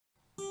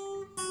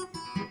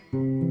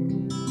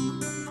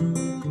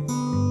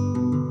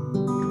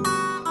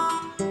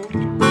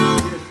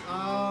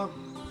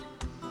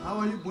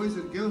boys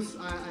and girls.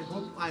 I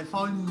hope I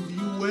found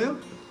you well.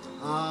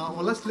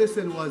 Our last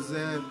lesson was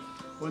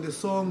on the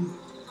song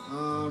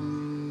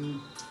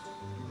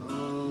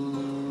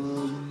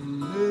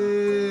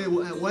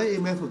why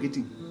am I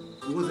forgetting?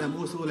 Because I'm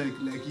also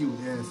like you.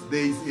 Yes,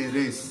 there is a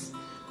race.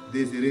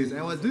 There's a race.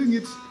 I was doing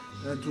it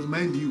to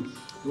remind you.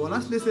 Our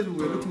last lesson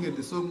we were looking at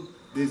the song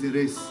There's a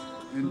Race,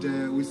 and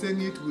we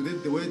sang it. We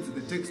read the words,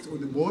 the text on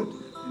the board,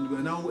 and we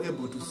are now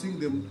able to sing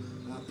them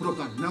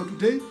properly. Now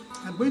today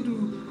I'm going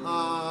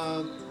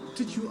to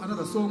teach you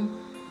another song,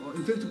 or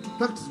in fact to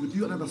practice with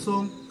you another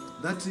song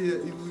that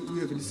we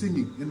have been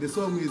singing, and the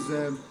song is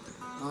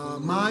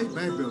My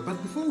Bible.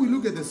 But before we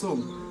look at the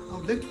song, I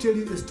would like to tell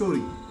you a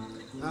story,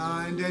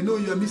 and I know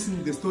you are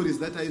missing the stories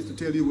that I used to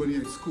tell you when you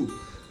were at school.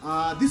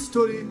 This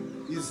story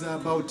is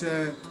about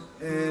a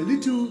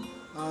little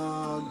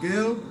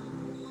girl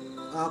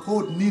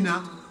called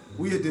Nina,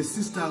 who had a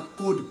sister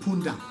called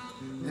Punda,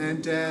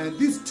 and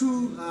these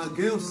two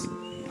girls,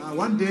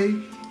 one day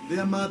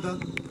their mother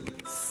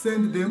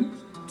sent them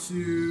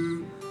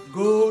to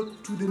go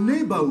to the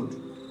neighborhood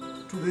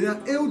to their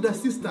elder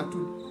sister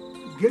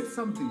to get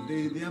something.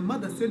 Their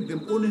mother sent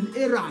them on an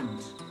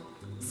errand.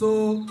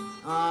 So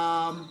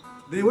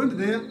they went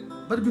there,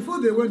 but before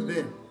they went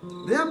there,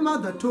 their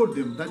mother told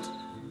them that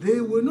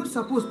they were not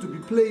supposed to be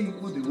playing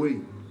on the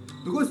way,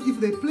 because if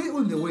they play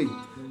on the way,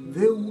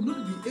 they will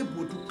not be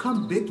able to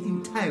come back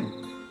in time,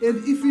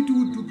 and if it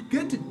would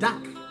get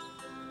dark,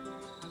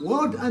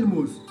 wild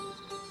animals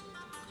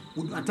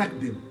would attack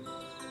them.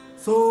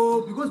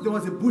 So because there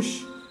was a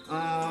bush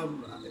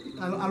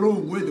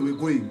along where they were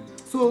going,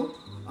 so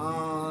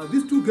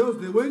these two girls,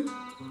 they went,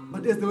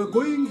 but as they were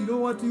going, you know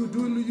what you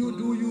do, you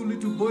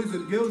little boys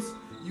and girls,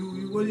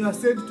 when you are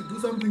sent to do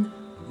something,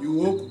 you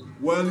walk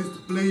while it's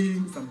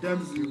playing.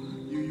 Sometimes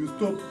you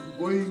stop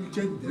going,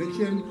 change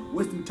direction,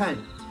 wasting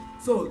time.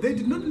 So they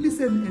did not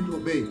listen and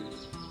obey.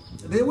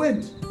 They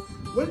went.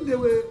 When they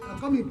were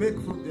coming back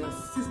from their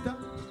sister,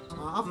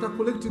 after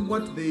collecting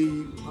what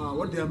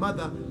their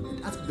mother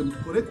had asked them to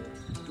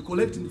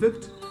collect, in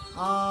fact,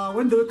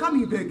 when they were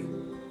coming back,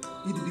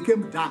 it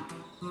became dark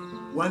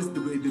whilst they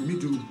were in the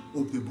middle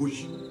of the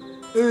bush,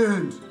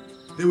 and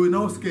they were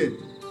now scared,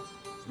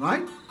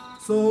 right?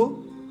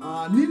 So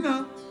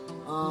Nina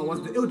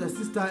was the elder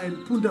sister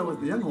and Punda was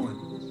the younger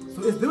one.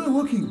 So as they were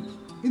walking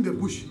in the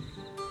bush,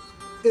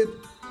 a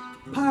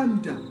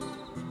panda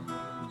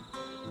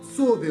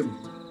saw them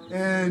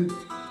and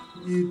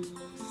it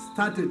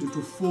started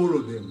to follow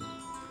them.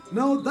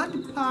 Now that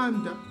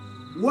panda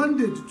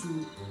wanted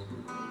to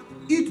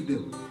eat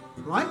them,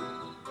 right?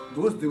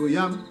 Because they were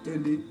young,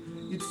 and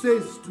it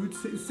said to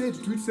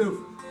itself,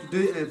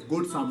 today I've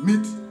got some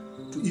meat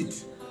to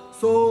eat.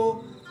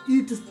 So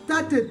it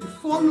started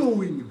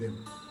following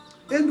them.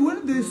 And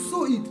when they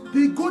saw it,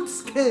 they got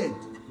scared,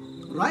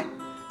 right?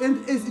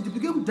 And as it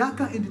became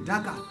darker and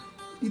darker,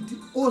 it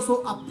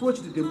also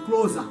approached them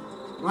closer,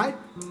 right?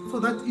 So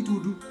that it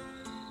would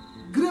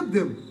grab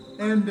them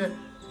and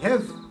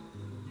have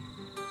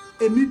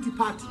a meaty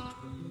party.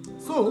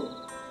 So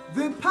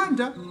the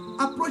panda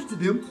approached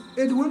them,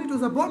 and when it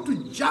was about to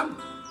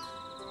jump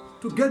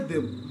to get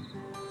them,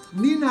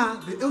 Nina,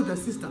 the elder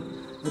sister,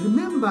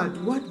 remembered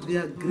what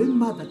their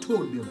grandmother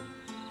told them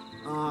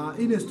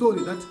in a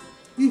story, that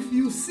if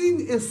you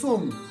sing a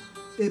song,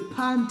 a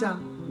panda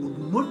would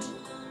not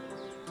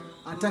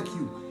attack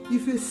you.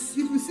 If you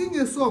sing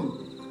a song,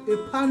 a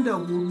panda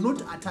will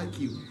not attack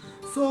you.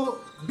 So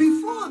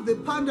before the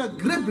panda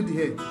grabbed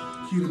her,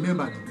 he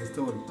remembered the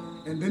story,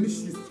 and then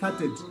she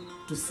started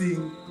to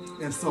sing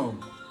a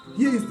song.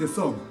 Here is the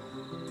song.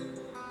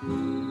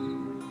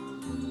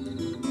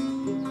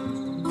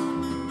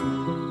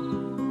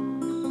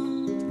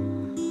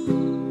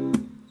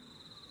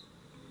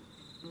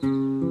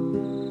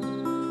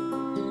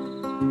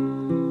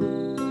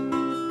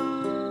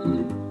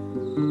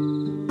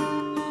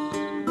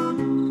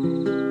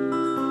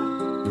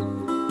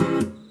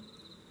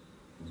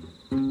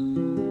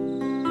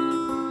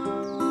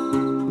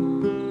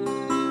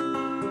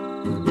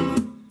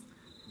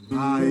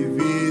 Life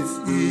is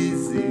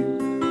easy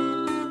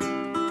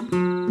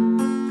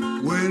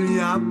when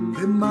you're up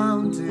the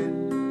mountain.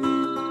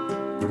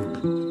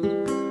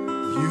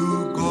 You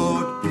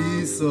got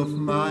peace of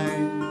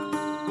mind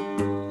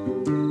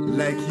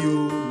like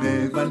you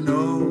never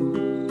know.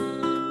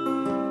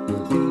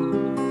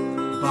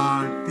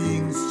 But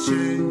things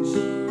change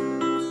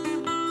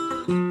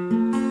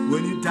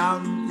when you're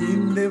down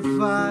in the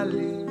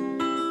valley.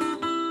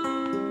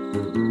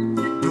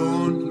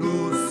 Don't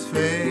lose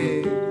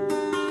faith,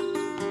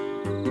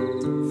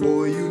 for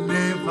you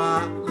never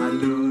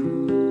alone.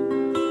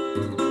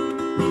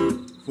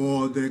 For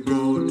the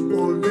God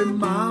on the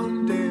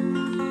mountain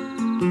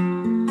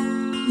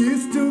is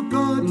still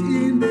God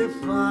in the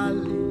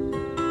valley.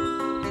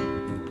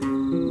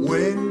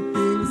 When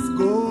things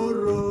go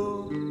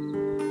wrong,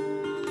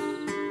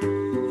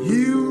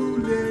 you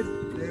let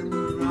them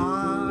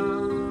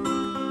run.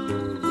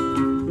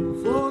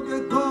 For the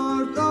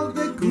God of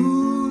the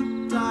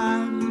good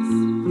times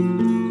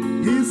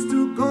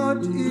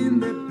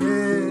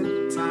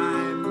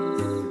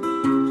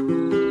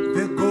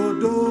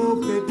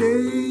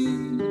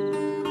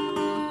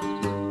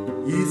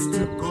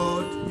to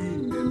God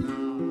in the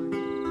night.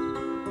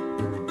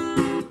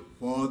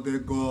 For the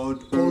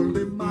God on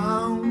the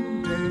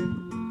mountain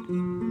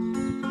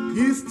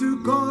is to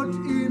God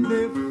in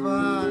the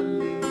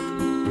valley.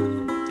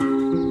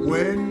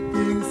 When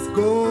things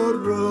go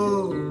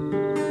wrong,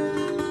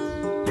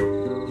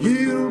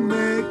 He'll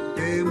make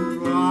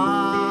them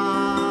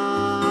right.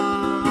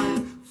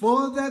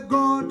 For the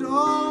God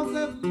of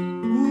the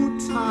good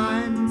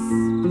times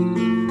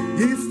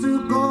is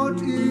to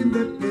God in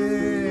the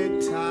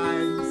bad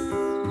times.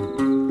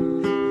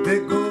 The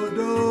God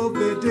of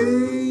the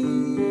day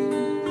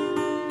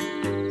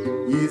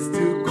is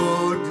to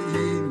God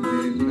in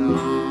the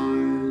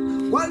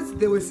night. Whilst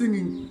they were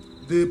singing,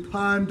 the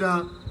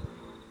panda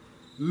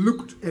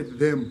looked at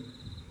them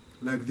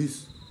like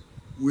this,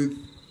 with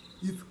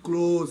its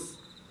claws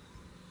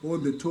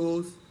on the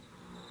toes,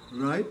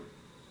 right?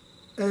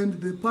 And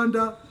the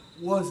panda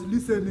was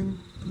listening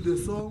to the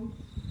song,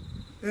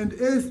 and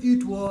as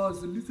it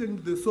was listening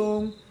to the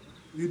song,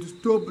 it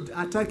stopped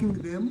attacking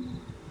them,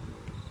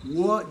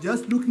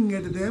 just looking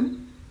at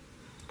them,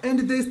 and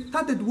they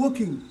started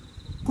walking,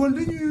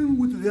 continuing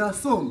with their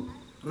song,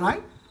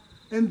 right?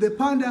 And the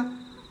panda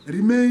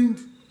remained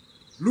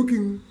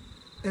looking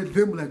at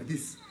them like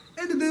this.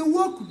 And they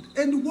walked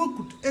and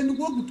walked and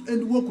walked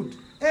and walked,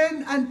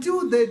 and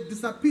until they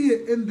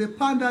disappeared, and the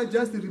panda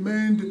just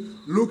remained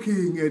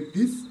looking at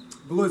this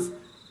because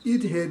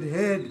it had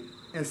heard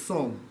a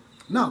song.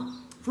 Now,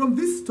 from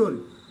this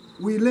story,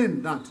 we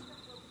learn that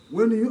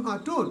when you are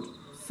told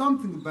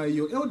something by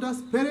your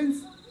elders,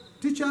 parents,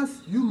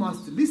 teachers, you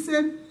must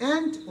listen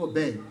and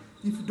obey.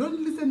 If you don't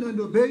listen and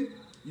obey,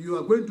 you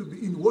are going to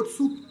be in hot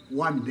soup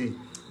one day.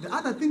 The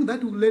other thing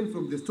that we learn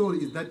from the story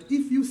is that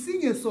if you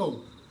sing a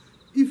song,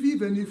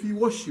 even if you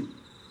worship,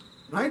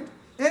 right?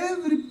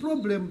 Every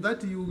problem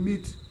that you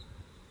meet,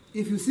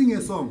 if you sing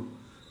a song,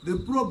 the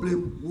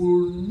problem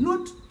will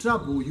not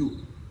trouble you.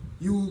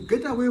 You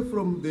get away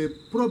from the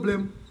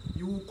problem,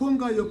 you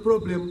conquer your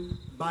problem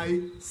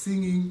by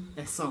singing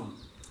a song.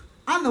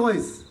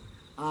 Otherwise,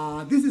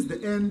 this is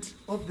the end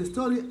of the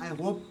story. I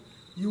hope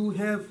you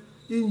have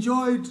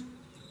enjoyed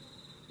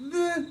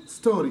the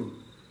story.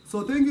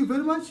 So thank you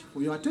very much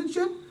for your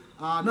attention.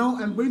 Now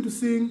I'm going to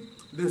sing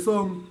the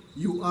song,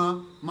 You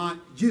Are My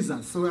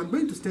Jesus. So I'm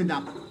going to stand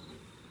up.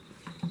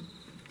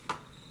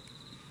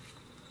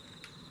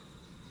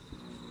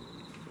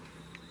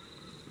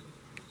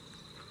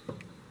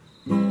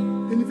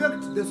 In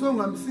fact, the song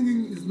I'm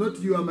singing is not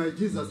You Are My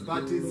Jesus,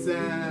 but it's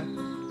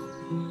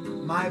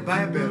My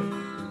Bible.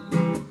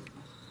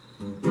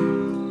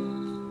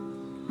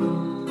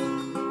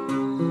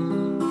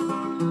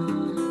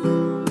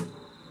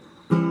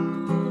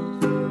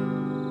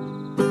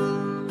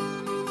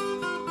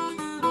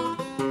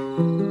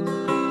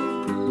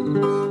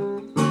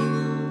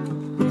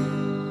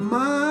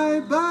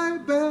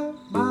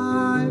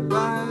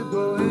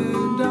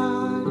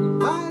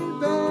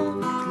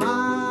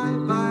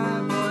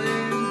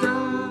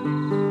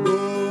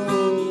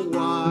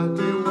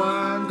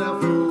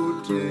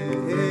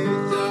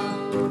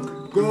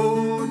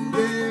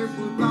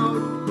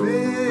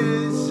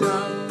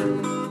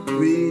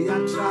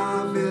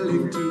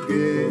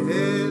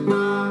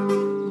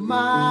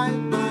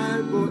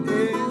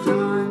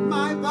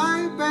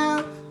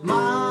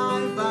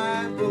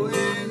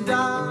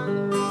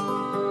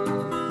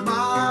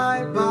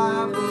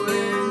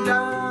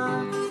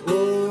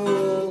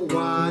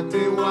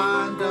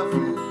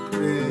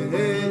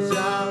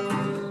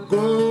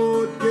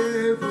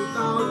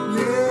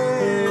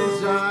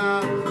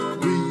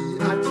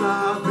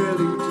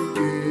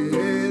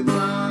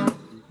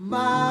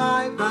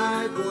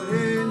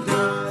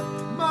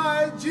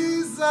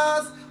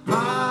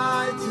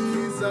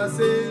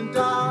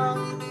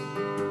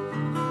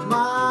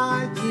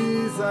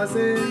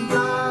 And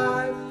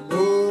I,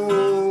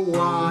 oh,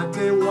 what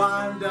a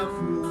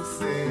wonderful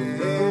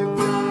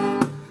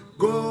Savior,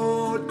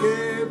 God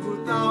gave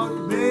without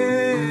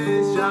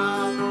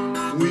measure.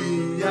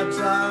 We are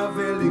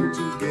traveling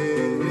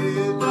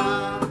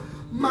together,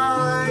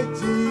 my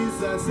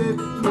Jesus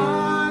and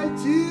my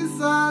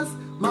Jesus,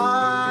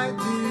 my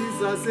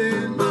Jesus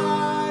and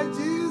my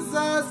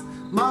Jesus,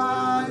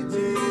 my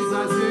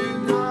Jesus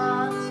and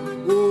I.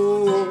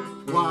 Oh,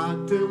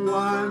 what a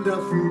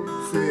wonderful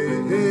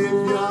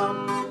Savior,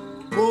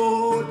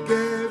 God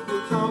gave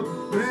without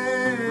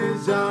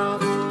measure.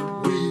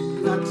 We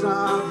are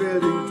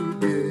traveling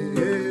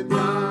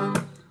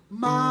together,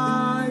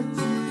 my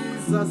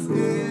Jesus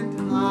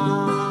and I.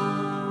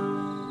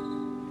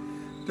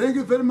 Thank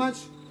you very much,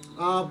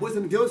 boys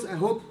and girls. I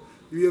hope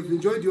you have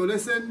enjoyed your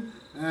lesson,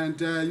 and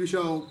you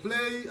shall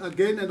play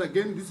again and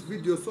again this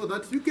video so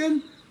that you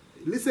can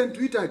listen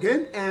to it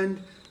again and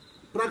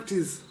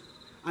practice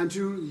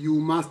until you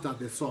master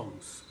the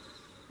songs.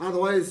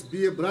 Otherwise,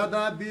 be a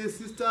brother, be a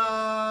sister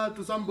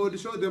to somebody,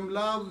 show them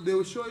love, they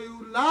will show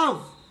you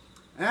love.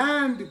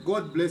 And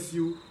God bless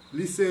you.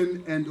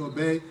 Listen and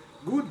obey.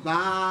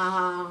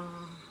 Goodbye.